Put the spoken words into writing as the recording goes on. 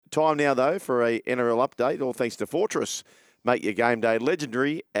Time now, though, for a NRL update, all thanks to Fortress. Make your game day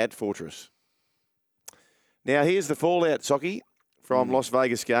legendary at Fortress. Now, here's the fallout, Socky, from Las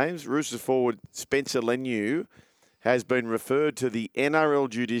Vegas games. Roosters forward Spencer Leniu has been referred to the NRL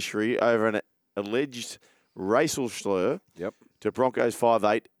judiciary over an alleged racial slur to Broncos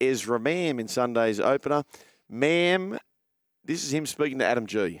 5'8", Ezra Mam in Sunday's opener. Mam, this is him speaking to Adam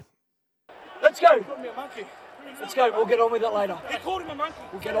G. Let's go. Let's go. We'll get on with it later. He called him a monkey.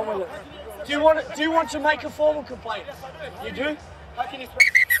 We'll get on with it. Do you want to make a formal complaint? You do? How can you...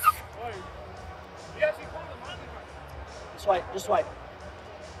 He actually called him a monkey. Just wait.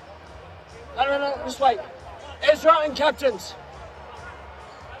 No, just wait. Ezra and captains.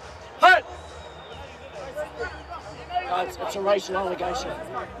 Hut! It's a racial allegation.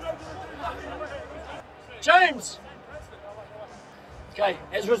 James! Okay,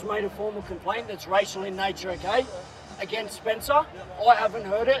 Ezra's made a formal complaint that's racial in nature, okay? Against Spencer. I haven't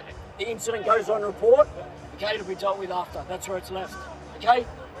heard it. The incident goes on report. Okay, it'll be dealt with after. That's where it's left. Okay?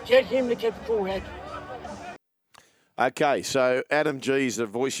 Get him to keep a cool head. Okay, so Adam G is the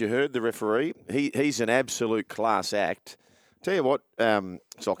voice you heard, the referee. He's an absolute class act. Tell you what,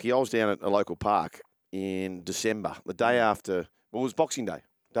 Socky, I was down at a local park in December, the day after, well, it was Boxing Day,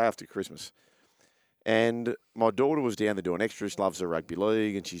 day after Christmas. And my daughter was down there doing extras, loves the rugby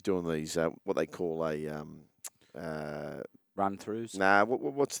league, and she's doing these, what they call a... Run-throughs? Nah,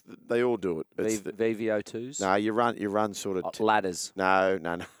 they all do it. VVO2s? No, you run sort of... ladders? No.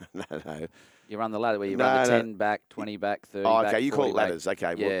 You run the ladder where you run the 10 back, 20 back, 30 back. Okay, you call it ladders. Back.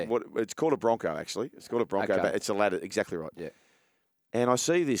 Okay, yeah. It's called a Bronco, actually. It's called a Bronco, okay. but it's a ladder. Exactly right. Yeah. And I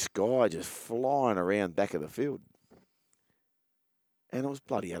see this guy just flying around back of the field. And it was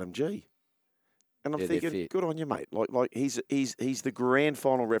bloody Adam G. And I'm thinking, good on you, mate. Like he's the grand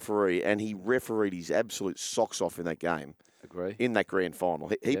final referee, and he refereed his absolute socks off in that game. Agree. In that grand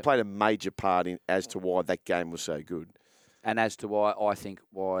final. He played a major part in as to why that game was so good. And as to why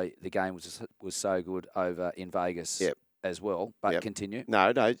the game was so good over in Vegas as well. But continue.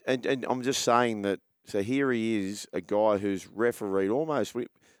 No. And I'm just saying that, so here he is, a guy who's refereed almost,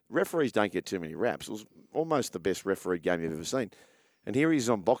 referees don't get too many raps. It was almost the best refereed game you've ever seen. And here he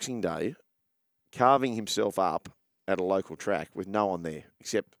is on Boxing Day, carving himself up at a local track with no one there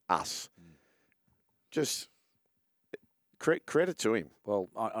except us. Just credit to him. Well,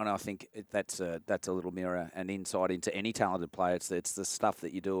 I think that's a little mirror and insight into any talented player. It's the stuff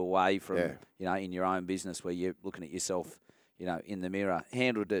that you do away from, in your own business where you're looking at yourself, in the mirror.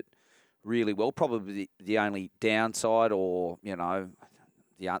 Handled it really well. Probably the only downside or,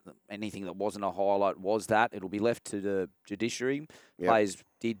 anything that wasn't a highlight was that. It'll be left to the judiciary. Yep. Players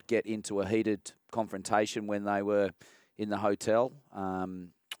did get into a heated confrontation when they were in the hotel.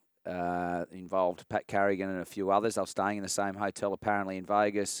 Involved Pat Carrigan and a few others. They were staying in the same hotel apparently in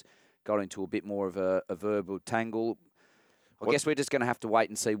Vegas. Got into a bit more of a verbal tangle. I guess we're just going to have to wait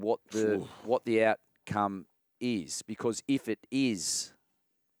and see what the outcome is, because if it is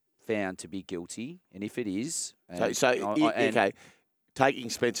found to be guilty, and if it is, okay, taking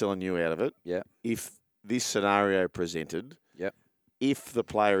Spencer Leniu out of it, if this scenario presented, if the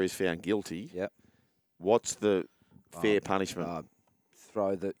player is found guilty, what's the fair punishment?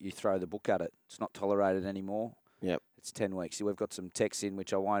 You throw the book at it. It's not tolerated anymore. Yep. It's 10 weeks. We've got some texts in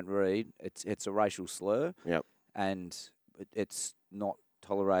which I won't read. It's a racial slur. Yep. And it's not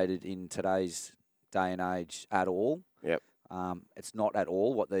tolerated in today's day and age at all. Yep. It's not at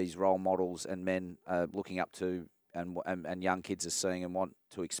all what these role models and men are looking up to and young kids are seeing and want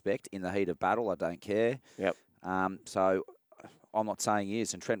to expect in the heat of battle. I don't care. Yep. So I'm not saying he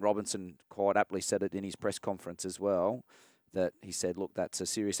is. And Trent Robinson quite aptly said it in his press conference as well, that he said, look, that's a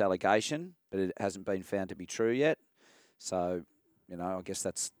serious allegation, but it hasn't been found to be true yet. So, I guess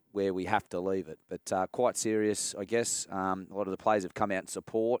that's where we have to leave it. But quite serious, I guess. A lot of the players have come out in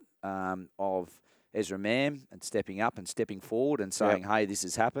support of Ezra Mam and stepping up and stepping forward and saying, hey, this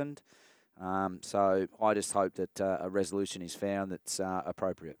has happened. So I just hope that a resolution is found that's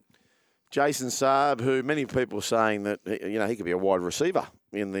appropriate. Jason Saab, who many people are saying that he could be a wide receiver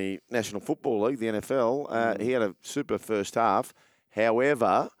in the National Football League, the NFL. He had a super first half.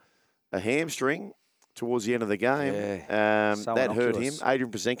 However, a hamstring towards the end of the game, that hurt him.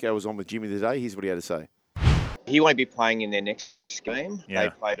 Adrian Pazenko was on with Jimmy today. Here's what he had to say. He won't be playing in their next game. Yeah. They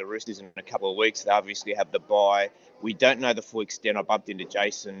play the Roosters in a couple of weeks. They obviously have the bye. We don't know the full extent. I bumped into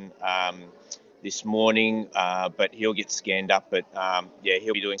Jason this morning, but he'll get scanned up. But,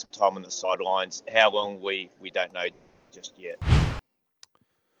 he'll be doing some time on the sidelines. How long, we don't know just yet.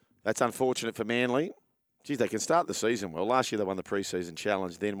 That's unfortunate for Manly. Geez, they can start the season well. Last year they won the pre-season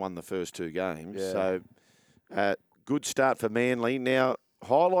challenge, then won the first two games. Yeah. So, good start for Manly. Now,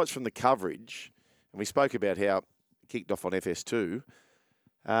 highlights from the coverage, and we spoke about how it kicked off on FS2.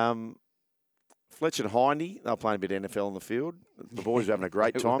 Fletch and Hindy, they were playing a bit of NFL on the field. The boys were having a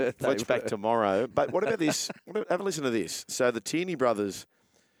great time. Fletch back tomorrow. But what about this? Have a listen to this. So the Tierney brothers,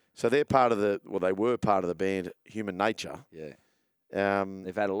 so they're part of they were part of the band Human Nature. Yeah.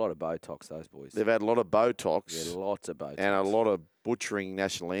 They've had a lot of Botox, those boys. They've had a lot of Botox. Yeah, lots of Botox. And a lot of butchering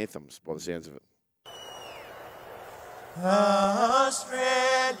national anthems, by the sounds of it. Australians,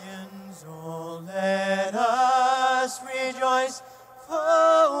 oh, let us rejoice,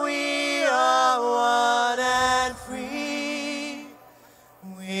 for we are one and free.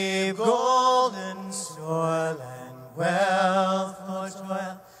 We've golden soil and wealth for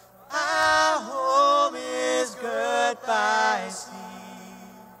toil. Our home is girt by sea.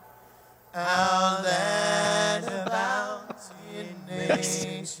 Our land abounds in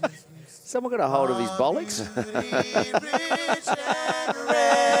nations. Someone got a hold of his bollocks? Might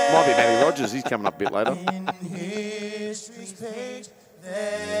be Matty Rogers. He's coming up a bit later. In history's page,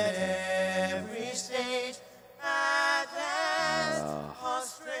 let every stage advance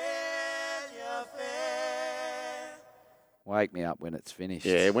Australia fair. Wake me up when it's finished.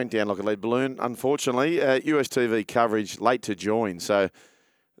 Yeah, it went down like a lead balloon, unfortunately. US TV coverage late to join, so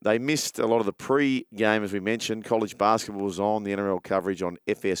they missed a lot of the pre-game, as we mentioned. College basketball was on, the NRL coverage on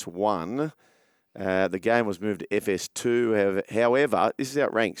FS1. The game was moved to FS2. However, this is how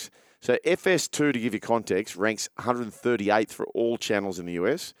it ranks. So FS2, to give you context, ranks 138th for all channels in the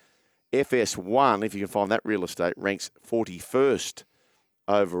US. FS1, if you can find that real estate, ranks 41st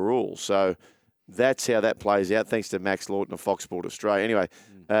overall. So that's how that plays out, thanks to Max Lawton of Fox Sport Australia. Anyway,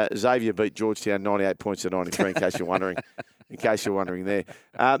 Xavier beat Georgetown 98 points to 93, in case you're wondering. In case you're wondering there.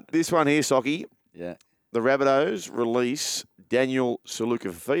 This one here, Socky. Yeah. The Rabbitohs release Daniel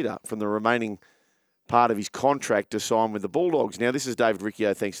Suluka-Fifita from the remaining part of his contract to sign with the Bulldogs. Now, this is David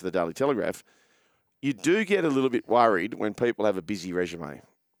Riccio, thanks to the Daily Telegraph. You do get a little bit worried when people have a busy resume.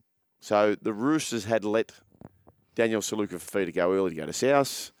 So the Roosters had let Daniel Suluka-Fifita go early to go to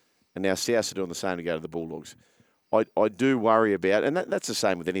South, and now South are doing the same to go to the Bulldogs. I do worry about, and that's the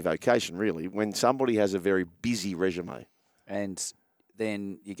same with any vocation, really, when somebody has a very busy resume. And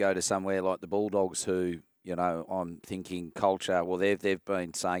then you go to somewhere like the Bulldogs who, you know, I'm thinking culture, well, they've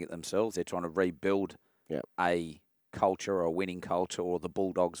been saying it themselves. They're trying to rebuild a culture or a winning culture or the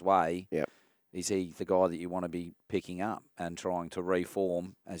Bulldogs way. Yep. Is he the guy that you want to be picking up and trying to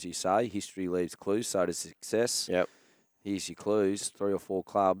reform, as you say? History leaves clues, so does success. Yep. Here's your clues, 3 or 4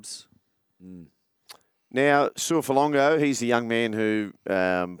 clubs. Now, Suluka-Fifita, he's the young man who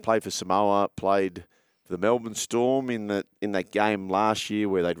played for Samoa, played for the Melbourne Storm in that game last year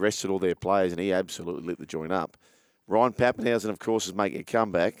where they'd rested all their players, and he absolutely lit the joint up. Ryan Papenhuyzen, of course, is making a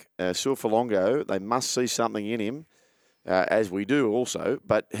comeback. Suluka-Fifita, they must see something in him, as we do also,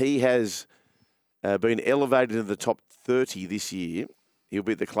 but he has been elevated into the top 30 this year. He'll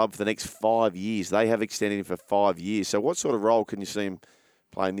be at the club for the next 5 years. They have extended him for 5 years. So what sort of role can you see him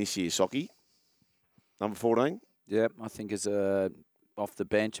playing this year, Socky? Number 14? Yeah, I think as off the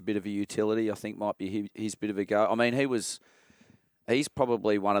bench, a bit of a utility, I think might be his bit of a go. I mean, he's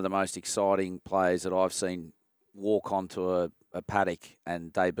probably one of the most exciting players that I've seen walk onto a paddock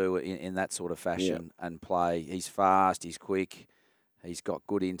and debut in that sort of fashion and play. He's fast, he's quick, he's got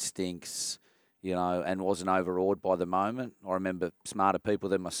good instincts, you know, and wasn't overawed by the moment. I remember smarter people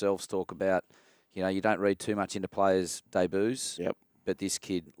than myself talk about, you know, you don't read too much into players' debuts, but this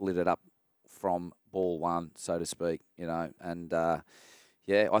kid lit it up from ball one, so to speak, you know, and I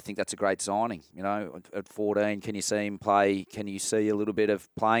think that's a great signing, you know, at 14. Can you see him play? Can you see a little bit of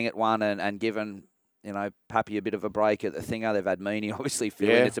playing at one and giving, you know, Pappy a bit of a break at the thinger? They've had Meany obviously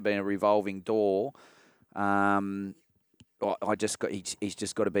feeling it's been a revolving door. He's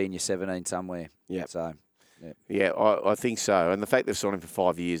just got to be in your 17 somewhere. Yeah. So, I think so. And the fact they've signed him for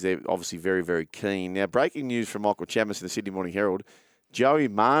 5 years, they're obviously very, very keen. Now, breaking news from Michael Chammas in the Sydney Morning Herald, Joey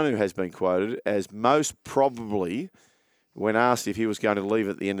Manu has been quoted as most probably when asked if he was going to leave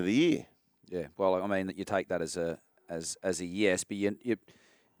at the end of the year. Yeah, well, I mean, you take that as a yes, but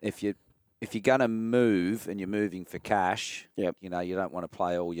if you're going to move and you're moving for cash, you know, you don't want to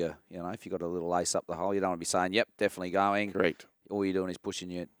play all your, you know, if you've got a little ace up the hole, you don't want to be saying, yep, definitely going. Correct. All you're doing is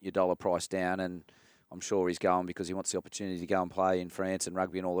pushing your dollar price down, and I'm sure he's going because he wants the opportunity to go and play in France and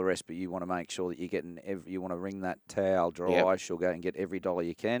rugby and all the rest, but you want to make sure that you're getting you want to wring that towel dry. She'll go and get every dollar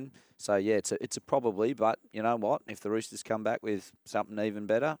you can. So, yeah, it's a probably, but you know what? If the Roosters come back with something even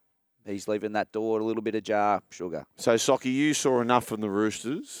better, he's leaving that door a little bit ajar, sugar. So, Socky, you saw enough from the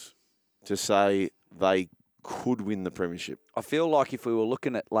Roosters to say they could win the premiership? I feel like if we were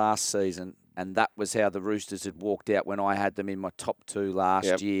looking at last season, And that was how the Roosters had walked out when I had them in my top 2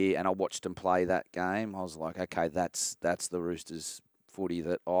 last year, and I watched them play that game. I was like, okay, that's the Roosters footy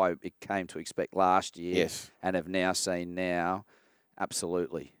that I came to expect last year and have now seen now.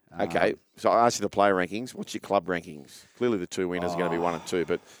 Absolutely. Okay, so I asked you the player rankings. What's your club rankings? Clearly the 2 winners are going to be 1 and 2,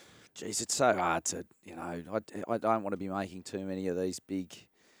 but... Geez, it's so hard to, I don't want to be making too many of these big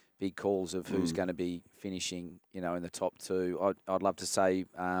calls of who's going to be finishing, in the top 2. I'd love to say...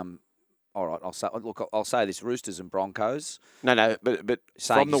 all right, I'll say this: Roosters and Broncos. No, but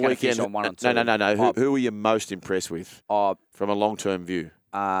from the weekend, on 1 and 2. No. Who are you most impressed with from a long-term view?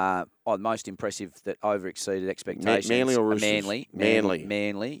 Most impressive that over-exceeded expectations. Manly or Roosters?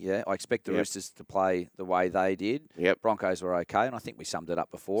 Manly, yeah. I expect the Roosters to play the way they did. Yep. Broncos were okay, and I think we summed it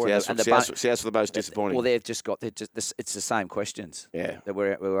up before. South's the most disappointing. Well, it's the same questions that we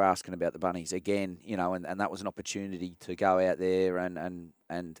were asking about the Bunnies again, and that was an opportunity to go out there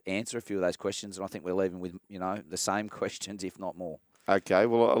and answer a few of those questions, and I think we're leaving with, the same questions, if not more. Okay,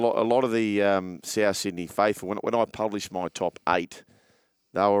 well, a lot of the South Sydney faithful, when I published my top 8,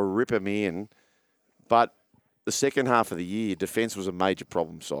 they were ripping me in. But the second half of the year, defence was a major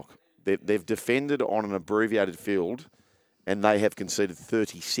problem, Sock. They've defended on an abbreviated field, and they have conceded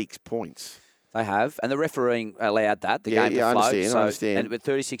 36 points. They have, and the refereeing allowed that, the game to flow. I understand. But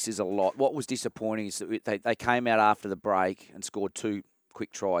 36 is a lot. What was disappointing is that they came out after the break and scored 2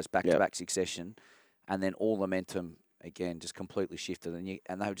 quick tries back-to-back succession, and then all the momentum, again, just completely shifted.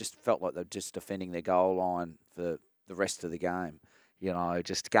 And they just felt like they were just defending their goal line for the rest of the game.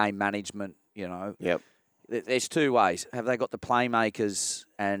 Just game management, Yep. There's 2 ways. Have they got the playmakers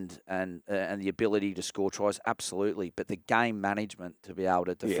and the ability to score tries? Absolutely. But the game management to be able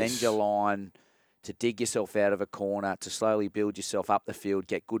to defend your line, to dig yourself out of a corner, to slowly build yourself up the field,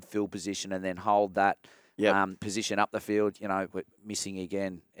 get good field position, and then hold that position up the field. We're missing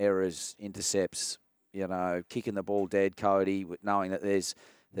again errors, intercepts, kicking the ball dead, Cody, knowing that there's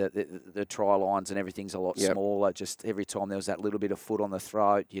the try lines and everything's a lot smaller. Just every time there was that little bit of foot on the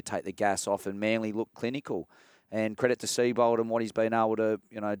throat, you take the gas off, and Manly looked clinical. And credit to Seabold and what he's been able to,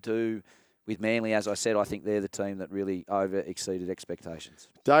 do with Manly. As I said, I think they're the team that really over-exceeded expectations.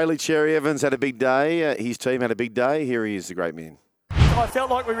 Daly Cherry Evans had a big day. His team had a big day. Here he is, the great man. I felt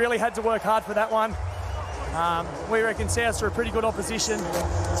like we really had to work hard for that one. We reckon Souths are a pretty good opposition.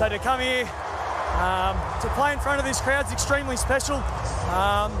 So to come here, to play in front of this crowd's extremely special.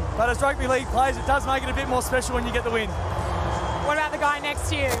 But as rugby league plays, it does make it a bit more special when you get the win. What about the guy next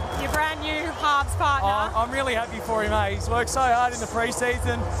to you, your brand new halves partner? I'm really happy for him, He's worked so hard in the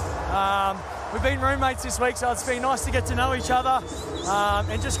pre-season. We've been roommates this week, so it's been nice to get to know each other.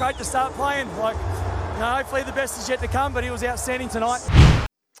 And just great to start playing. Hopefully the best is yet to come, but he was outstanding tonight.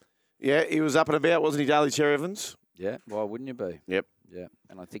 Yeah, he was up and about, wasn't he, Daly Cherry Evans? Yeah, why wouldn't you be? Yep. Yeah,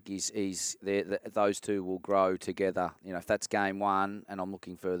 and I think he's there. Those two will grow together. If that's game 1, and I'm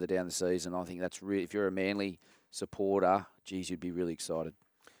looking further down the season, I think that's really, if you're a Manly supporter, geez, you'd be really excited.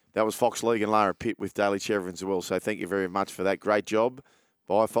 That was Fox League and Lara Pitt with Daly Cherry Evans as well. So thank you very much for that. Great job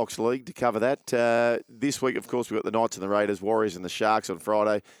by Fox League to cover that. This week, of course, we've got the Knights and the Raiders, Warriors and the Sharks on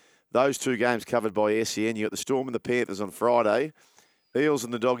Friday. Those 2 games covered by SEN. You've got the Storm and the Panthers on Friday. Eels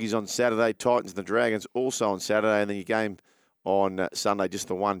and the Doggies on Saturday. Titans and the Dragons also on Saturday. And then your game on Sunday, just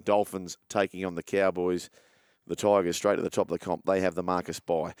the one, Dolphins taking on the Cowboys. The Tigers straight to the top of the comp. They have the Marcus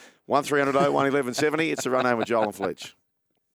bye. 1300 11170. It's the run home with Joel and Fletch.